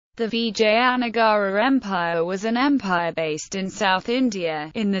The Vijayanagara Empire was an empire based in South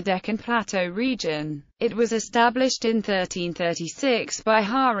India, in the Deccan Plateau region. It was established in 1336 by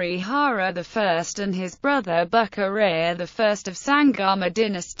Harihara I and his brother Mlpkr I of Sangama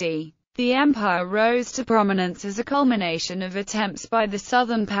dynasty. The empire rose to prominence as a culmination of attempts by the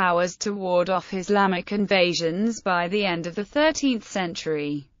southern powers to ward off Islamic invasions by the end of the 13th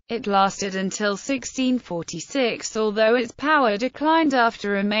century. It lasted until 1646, although its power declined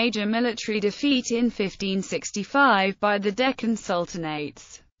after a major military defeat in 1565 by the Deccan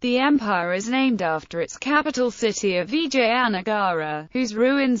Sultanates. The empire is named after its capital city of Vijayanagara, whose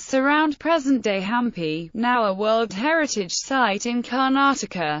ruins surround present-day Hampi, now a World Heritage Site in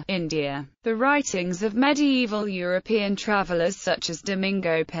Karnataka, India. The writings of medieval European travelers such as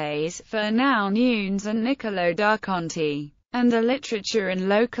Domingo Paez, Fernão Nunes and Niccolo da Conti, and the literature in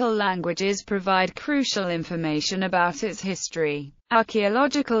local languages provide crucial information about its history.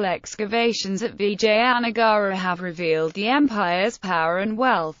 Archaeological excavations at Vijayanagara have revealed the empire's power and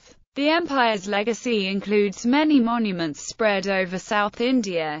wealth. The empire's legacy includes many monuments spread over South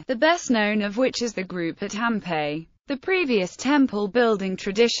India, the best known of which is the group at Hampi. The previous temple-building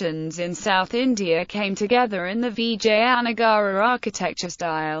traditions in South India came together in the Vijayanagara architecture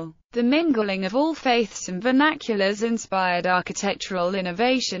style. The mingling of all faiths and vernaculars inspired architectural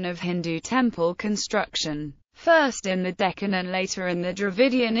innovation of Hindu temple construction, first in the Deccan and later in the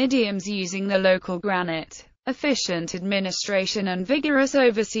Dravidian idioms using the local granite. Efficient administration and vigorous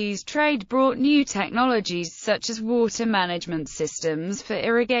overseas trade brought new technologies such as water management systems for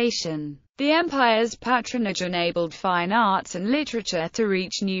irrigation. The empire's patronage enabled fine arts and literature to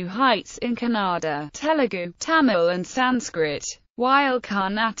reach new heights in Kannada, Telugu, Tamil and Sanskrit. While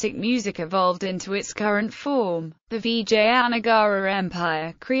Carnatic music evolved into its current form, the Vijayanagara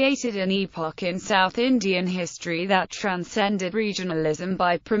Empire created an epoch in South Indian history that transcended regionalism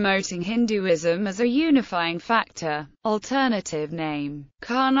by promoting Hinduism as a unifying factor. Alternative name: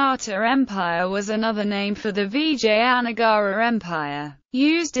 Karnataka Empire was another name for the Vijayanagara Empire,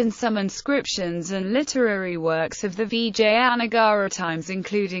 used in some inscriptions and literary works of the Vijayanagara times,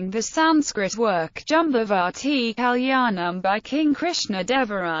 including the Sanskrit work Jambavati Kalyanam by King Krishna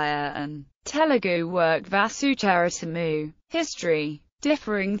Devaraya and Telugu work Vasucharitamu. History.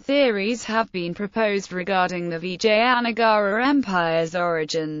 Differing theories have been proposed regarding the Vijayanagara Empire's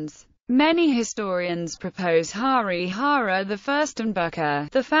origins. Many historians propose Harihara I and Mlpkr,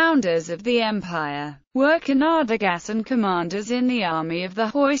 the founders of the empire, were Kannadigas and commanders in the army of the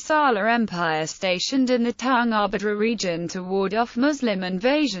Hoysala Empire stationed in the Tungabhadra region to ward off Muslim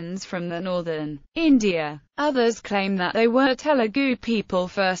invasions from the northern India. Others claim that they were Telugu people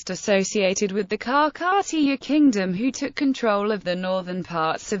first associated with the Kakatiya kingdom who took control of the northern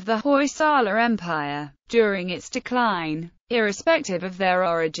parts of the Hoysala Empire during its decline. Irrespective of their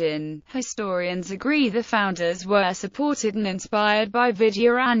origin, historians agree the founders were supported and inspired by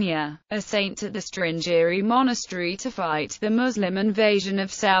Vijayanagara, a saint at the Sringeri monastery, to fight the Muslim invasion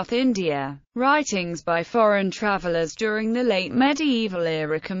of South India. Writings by foreign travelers during the late medieval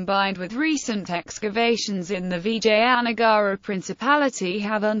era combined with recent excavations in the Vijayanagara Principality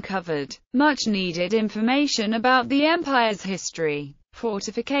have uncovered much needed information about the empire's history,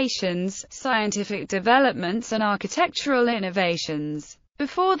 fortifications, scientific developments and architectural innovations.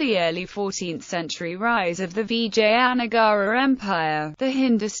 Before the early 14th century rise of the Vijayanagara Empire, the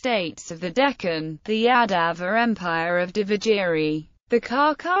Hindu states of the Deccan, the Yadava Empire of Devagiri, the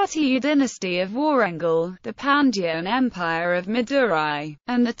Kakatiya dynasty of Warangal, the Pandyan Empire of Madurai,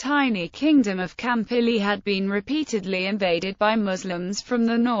 and the tiny kingdom of Kampili had been repeatedly invaded by Muslims from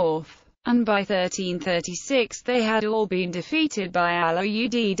the north, and by 1336 they had all been defeated by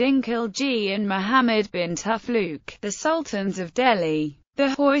Alauddin Khilji and Muhammad bin Tughlaq, the sultans of Delhi.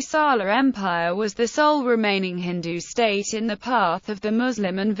 The Hoysala Empire was the sole remaining Hindu state in the path of the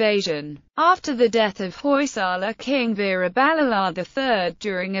Muslim invasion. After the death of Hoysala King Veerabalala III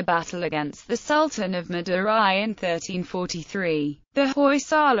during a battle against the Sultan of Madurai in 1343, the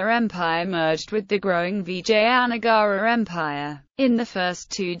Hoysala Empire merged with the growing Vijayanagara Empire. In the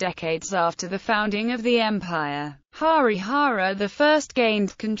first 2 decades after the founding of the empire, Harihara I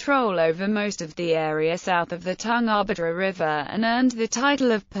gained control over most of the area south of the Tungabhadra River and earned the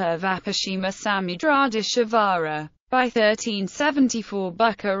title of Purvapashima Samudradeshvara. By 1374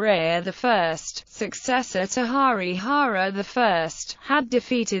 Mlpkr I, successor to Harihara I, had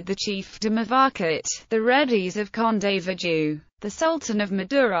defeated the chiefdom of Arkut, the Reddis of Kondavaju, the Sultan of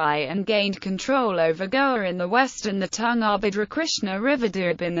Madurai, and gained control over Goa in the west and the Tungabhadra Krishna River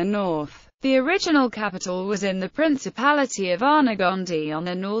Dib in the north. The original capital was in the Principality of Anagondi on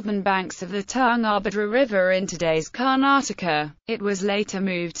the northern banks of the Tungabhadra River in today's Karnataka. It was later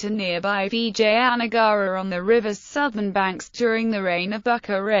moved to nearby Vijayanagara on the river's southern banks during the reign of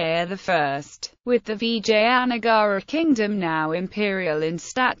Mlpkr I. With the Vijayanagara kingdom now imperial in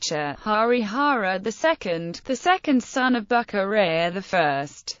stature, Harihara II, the second son of Mlpkr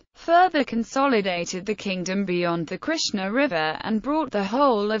I, further consolidated the kingdom beyond the Krishna River, and brought the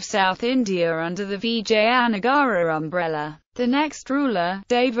whole of South India under the Vijayanagara umbrella. The next ruler,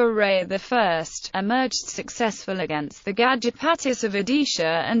 Devaraya I, emerged successful against the Gajapatis of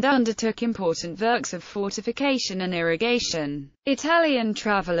Odisha and undertook important works of fortification and irrigation. Italian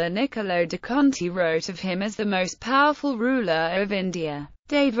traveller Niccolò de Conti wrote of him as the most powerful ruler of India.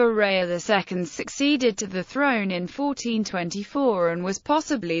 Devaraya II succeeded to the throne in 1424 and was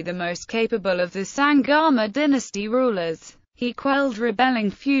possibly the most capable of the Sangama dynasty rulers. He quelled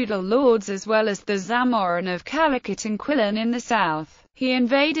rebelling feudal lords as well as the Zamorin of Calicut and Quilon in the south. He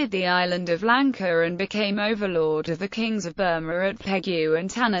invaded the island of Lanka and became overlord of the kings of Burma at Pegu and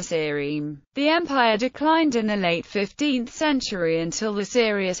Tanaserim. The empire declined in the late 15th century until the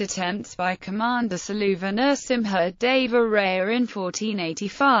serious attempts by Commander Saluva Narasimha Devaraya in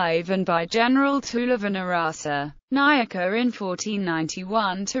 1485 and by General Tulavanarasa Nayaka in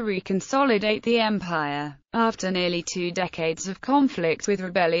 1491 to reconsolidate the empire. After nearly 2 decades of conflict with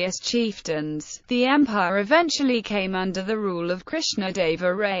rebellious chieftains, the empire eventually came under the rule of Krishna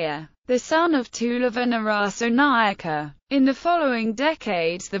Devaraya, the son of Tulavanarasa Nayaka. In the following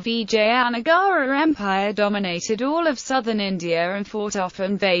decades, the Vijayanagara Empire dominated all of southern India and fought off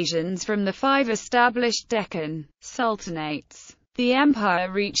invasions from the 5 established Deccan sultanates. The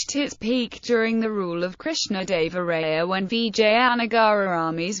empire reached its peak during the rule of Krishna Devaraya when Vijayanagara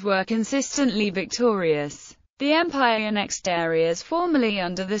armies were consistently victorious. The empire annexed areas formerly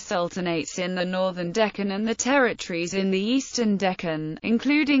under the sultanates in the northern Deccan and the territories in the eastern Deccan,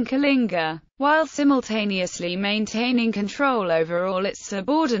 including Kalinga, while simultaneously maintaining control over all its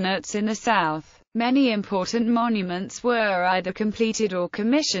subordinates in the south. Many important monuments were either completed or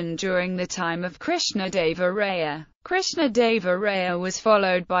commissioned during the time of Krishna Devaraya. Krishna Devaraya was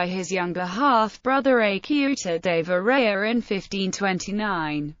followed by his younger half-brother Achyuta Devaraya in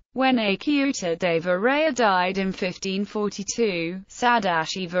 1529. When Achyuta Devaraya died in 1542,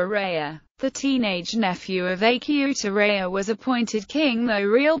 Sadashiva Raya, the teenage nephew of Achyuta Raya, was appointed king, though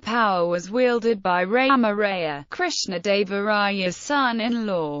real power was wielded by Rama Raya, Krishna Devaraya's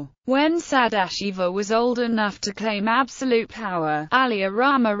son-in-law. When Sadashiva was old enough to claim absolute power, Alaya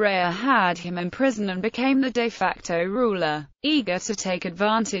Rama Raya had him imprisoned and became the de facto ruler. Eager to take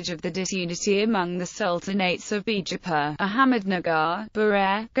advantage of the disunity among the sultanates of Bijapur, Ahmednagar,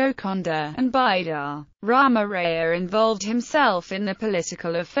 Berar, Golconda, and Bidar, Rama Raya involved himself in the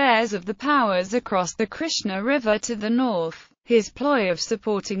political affairs of the powers across the Krishna River to the north. His ploy of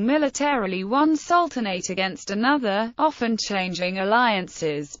supporting militarily one sultanate against another, often changing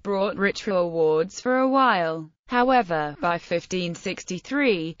alliances, brought rich rewards for a while. However, by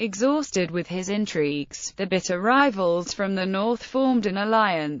 1563, exhausted with his intrigues, the bitter rivals from the north formed an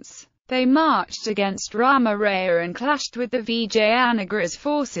alliance. They marched against Rama Raya and clashed with the Vijayanagara's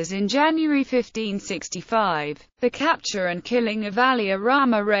forces in January 1565. The capture and killing of Alaya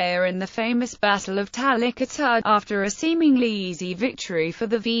Rama Raya in the famous Battle of Talikotad, after a seemingly easy victory for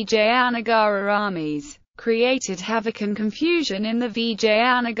the Vijayanagara armies, created havoc and confusion in the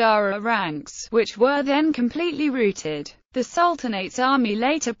Vijayanagara ranks, which were then completely routed. The Sultanate's army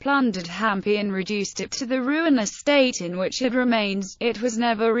later plundered Hampi and reduced it to the ruinous state in which it remains. It was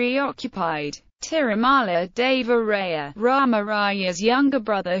never reoccupied. Tirumala Devaraya, Rama Raya's younger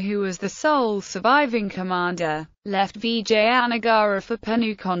brother, who was the sole surviving commander, left Vijayanagara for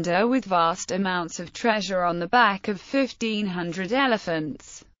Penukonda with vast amounts of treasure on the back of 1,500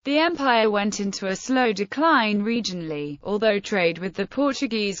 elephants. The empire went into a slow decline regionally, although trade with the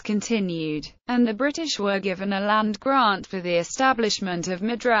Portuguese continued, and the British were given a land grant for the establishment of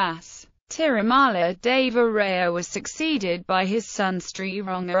Madras. Tirumala Devaraya was succeeded by his son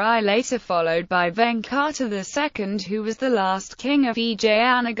Srirangarai, later followed by Venkata II, who was the last king of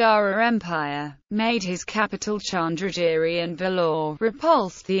Vijayanagara Empire, made his capital Chandragiri and Vellore,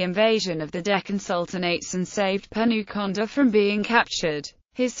 repulsed the invasion of the Deccan Sultanates and saved Penukonda from being captured.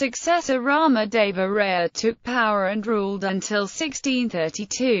 His successor Rama Devaraya took power and ruled until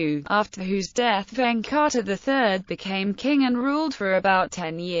 1632, after whose death Venkata III became king and ruled for about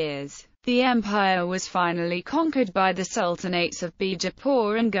 10 years. The empire was finally conquered by the sultanates of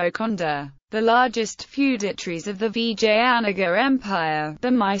Bijapur and Golconda, the largest feudatories of the Vijayanagara Empire,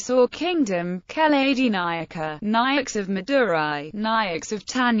 the Mysore Kingdom, Keladi Nayaka, Nayaks of Madurai, Nayaks of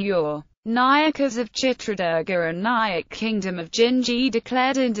Tanjore, Nayakas of Chitradurga and Nayak Kingdom of Jinji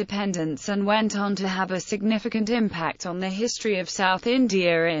declared independence and went on to have a significant impact on the history of South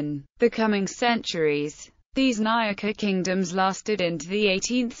India in the coming centuries. These Nayaka kingdoms lasted into the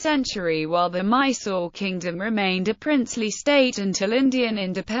 18th century, while the Mysore kingdom remained a princely state until Indian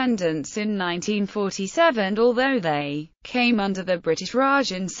independence in 1947, although they came under the British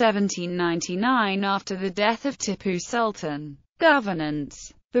Raj in 1799 after the death of Tipu Sultan.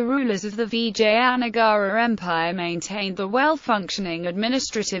 Governance. The rulers of the Vijayanagara Empire maintained the well-functioning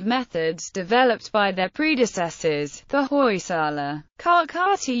administrative methods developed by their predecessors, the Hoysala,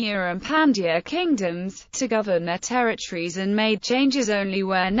 Kakatiya and Pandya kingdoms, to govern their territories and made changes only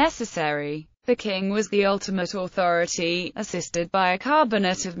where necessary. The king was the ultimate authority, assisted by a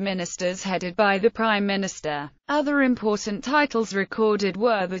cabinet of ministers headed by the prime minister. Other important titles recorded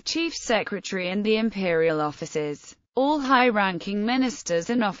were the chief secretary and the imperial offices. All high-ranking ministers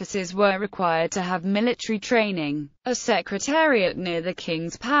and officers were required to have military training. A secretariat near the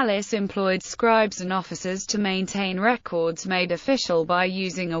king's palace employed scribes and officers to maintain records made official by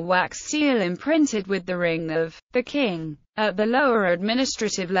using a wax seal imprinted with the ring of the king. At the lower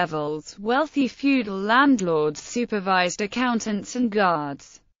administrative levels, wealthy feudal landlords supervised accountants and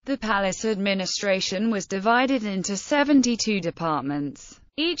guards. The palace administration was divided into 72 departments,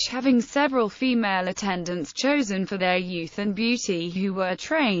 each having several female attendants chosen for their youth and beauty, who were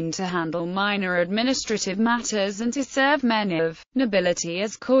trained to handle minor administrative matters and to serve men of nobility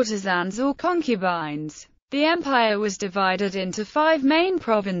as courtesans or concubines. The empire was divided into 5 main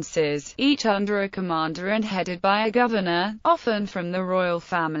provinces, each under a commander and headed by a governor, often from the royal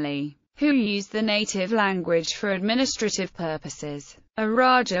family, who used the native language for administrative purposes. A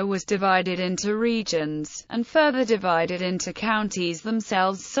raja was divided into regions, and further divided into counties,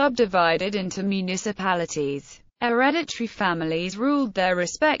 themselves subdivided into municipalities. Hereditary families ruled their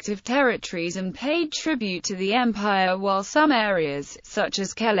respective territories and paid tribute to the empire, while some areas, such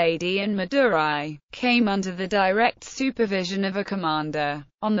as Keladi and Madurai, came under the direct supervision of a commander.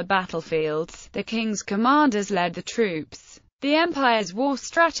 On the battlefields, the king's commanders led the troops. The empire's war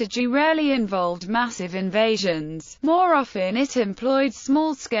strategy rarely involved massive invasions. More often it employed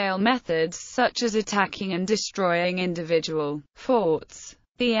small-scale methods, such as attacking and destroying individual forts.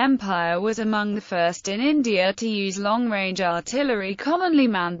 The empire was among the first in India to use long-range artillery, commonly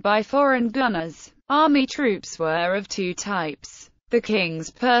manned by foreign gunners. Army troops were of 2 types: the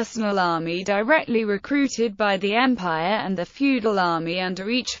king's personal army, directly recruited by the empire, and the feudal army under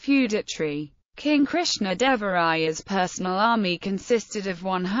each feudatory. King Krishna Devaraya's personal army consisted of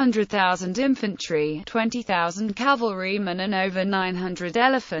 100,000 infantry, 20,000 cavalrymen and over 900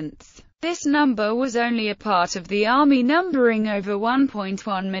 elephants. This number was only a part of the army, numbering over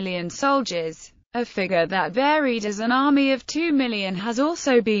 1.1 million soldiers. A figure that varied as an army of 2 million has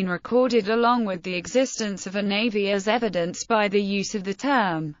also been recorded, along with the existence of a navy, as evidenced by the use of the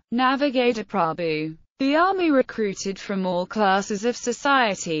term Navigator Prabhu. The army recruited from all classes of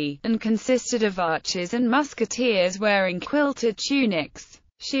society, and consisted of archers and musketeers wearing quilted tunics,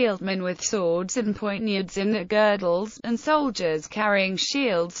 shieldmen with swords and poignards in their girdles, and soldiers carrying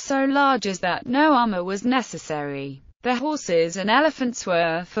shields so large as that no armor was necessary. The horses and elephants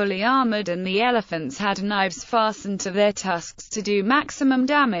were fully armored, and the elephants had knives fastened to their tusks to do maximum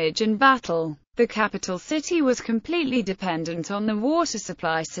damage in battle. The capital city was completely dependent on the water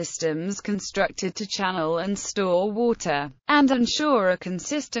supply systems constructed to channel and store water, and ensure a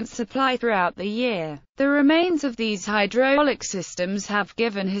consistent supply throughout the year. The remains of these hydraulic systems have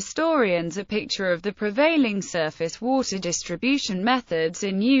given historians a picture of the prevailing surface water distribution methods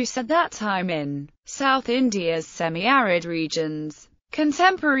in use at that time in South India's semi-arid regions.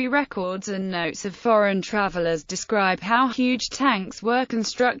 Contemporary records and notes of foreign travelers describe how huge tanks were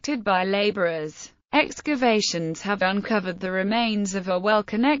constructed by laborers. Excavations have uncovered the remains of a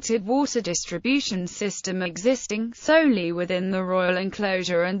well-connected water distribution system existing solely within the royal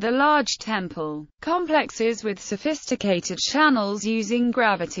enclosure and the large temple complexes, with sophisticated channels using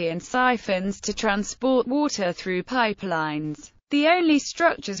gravity and siphons to transport water through pipelines. The only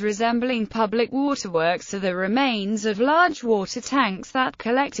structures resembling public waterworks are the remains of large water tanks that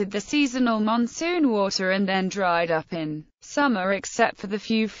collected the seasonal monsoon water and then dried up in summer, except for the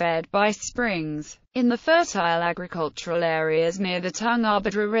few fed by springs. In the fertile agricultural areas near the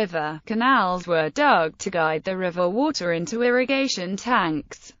Tungabhadra River, canals were dug to guide the river water into irrigation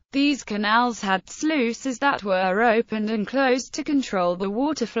tanks. These canals had sluices that were opened and closed to control the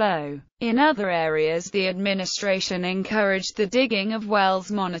water flow. In other areas, the administration encouraged the digging of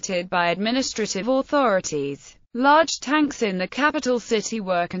wells monitored by administrative authorities. Large tanks in the capital city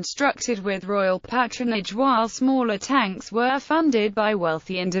were constructed with royal patronage, while smaller tanks were funded by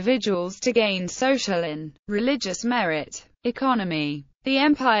wealthy individuals to gain social and religious merit. Economy. The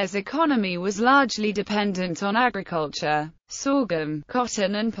empire's economy was largely dependent on agriculture. Sorghum,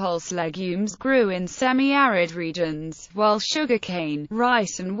 cotton and pulse legumes grew in semi-arid regions, while sugarcane,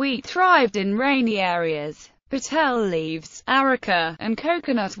 rice and wheat thrived in rainy areas. Betel leaves, areca, and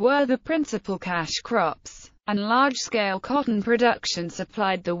coconut were the principal cash crops, and large-scale cotton production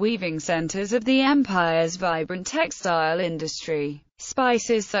supplied the weaving centers of the empire's vibrant textile industry.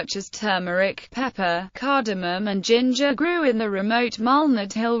 Spices such as turmeric, pepper, cardamom and ginger grew in the remote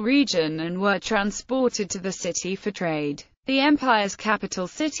Mulnad Hill region and were transported to the city for trade. The empire's capital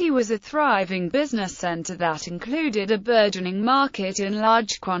city was a thriving business center that included a burgeoning market in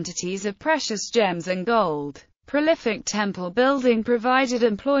large quantities of precious gems and gold. Prolific temple building provided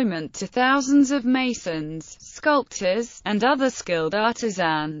employment to thousands of masons, sculptors, and other skilled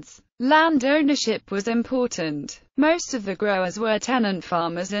artisans. Land ownership was important. Most of the growers were tenant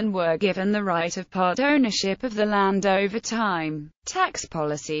farmers and were given the right of part ownership of the land over time. Tax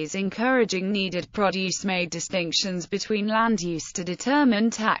policies encouraging needed produce made distinctions between land use to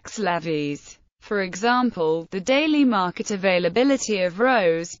determine tax levies. For example, the daily market availability of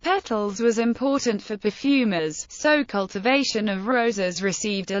rose petals was important for perfumers, so cultivation of roses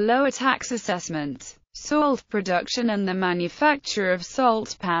received a lower tax assessment. Salt production and the manufacture of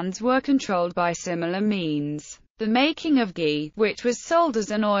salt pans were controlled by similar means. The making of ghee, which was sold as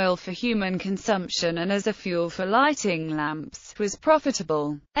an oil for human consumption and as a fuel for lighting lamps, was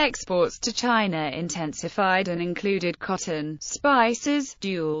profitable. Exports to China intensified and included cotton, spices,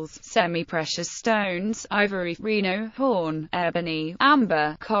 jewels, semi-precious stones, ivory, rhino, horn, ebony,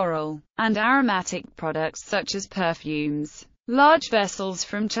 amber, coral, and aromatic products such as perfumes. Large vessels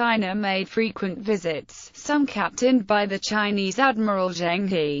from China made frequent visits, some captained by the Chinese Admiral Zheng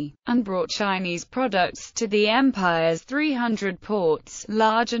He, and brought Chinese products to the empire's 300 ports,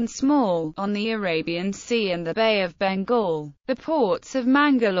 large and small, on the Arabian Sea and the Bay of Bengal. The ports of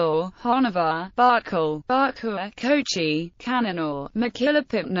Mangalore, Honnavar, Bhatkal, Bakua, Kochi, Kannur,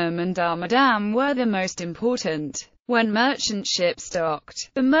 Mlpkr and Dharmadam were the most important. When merchant ships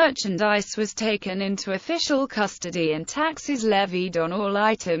docked, the merchandise was taken into official custody and taxes levied on all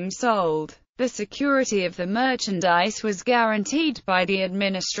items sold. The security of the merchandise was guaranteed by the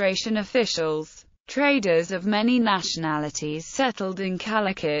administration officials. Traders of many nationalities settled in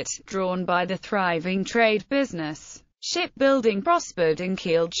Calicut, drawn by the thriving trade business. Shipbuilding prospered and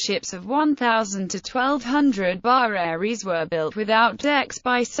keeled ships of 1,000 to 1,200 bararies were built without decks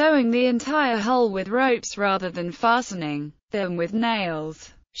by sewing the entire hull with ropes rather than fastening them with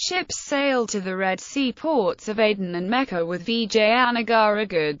nails. Ships sailed to the Red Sea ports of Aden and Mecca with Vijayanagara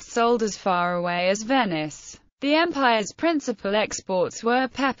goods sold as far away as Venice. The empire's principal exports were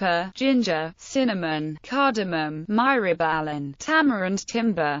pepper, ginger, cinnamon, cardamom, myrobalan, tamarind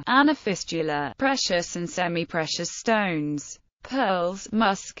timber, anafistula, precious and semi-precious stones, pearls,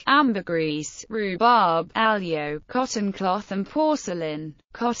 musk, ambergris, rhubarb, aloe, cotton cloth and porcelain.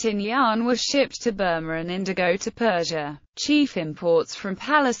 Cotton yarn was shipped to Burma and indigo to Persia. Chief imports from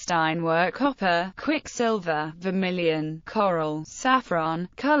Palestine were copper, quicksilver, vermilion, coral, saffron,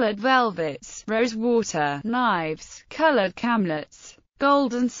 colored velvets, rose water, knives, colored camlets,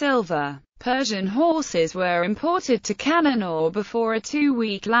 gold and silver. Persian horses were imported to Kannur before a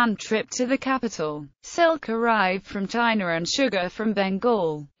 2-week land trip to the capital. Silk arrived from China and sugar from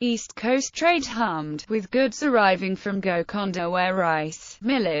Bengal. East Coast trade hummed, with goods arriving from Golconda where rice,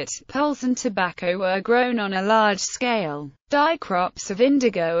 millet, pulse and tobacco were grown on a large scale. Dye crops of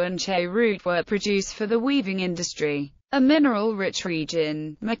indigo and cheroot were produced for the weaving industry. A mineral-rich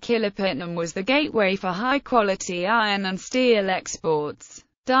region, Mlpkr was the gateway for high-quality iron and steel exports.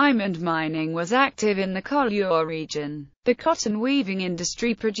 Diamond mining was active in the Kollur region. The cotton weaving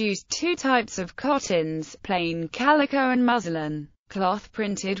industry produced 2 types of cottons, plain calico and muslin. Cloth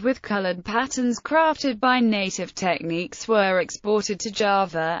printed with colored patterns crafted by native techniques were exported to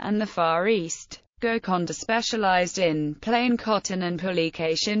Java and the Far East. Golconda specialized in plain cotton and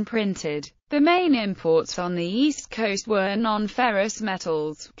publication printed. The main imports on the East Coast were non-ferrous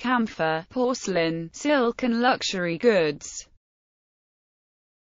metals, camphor, porcelain, silk and luxury goods.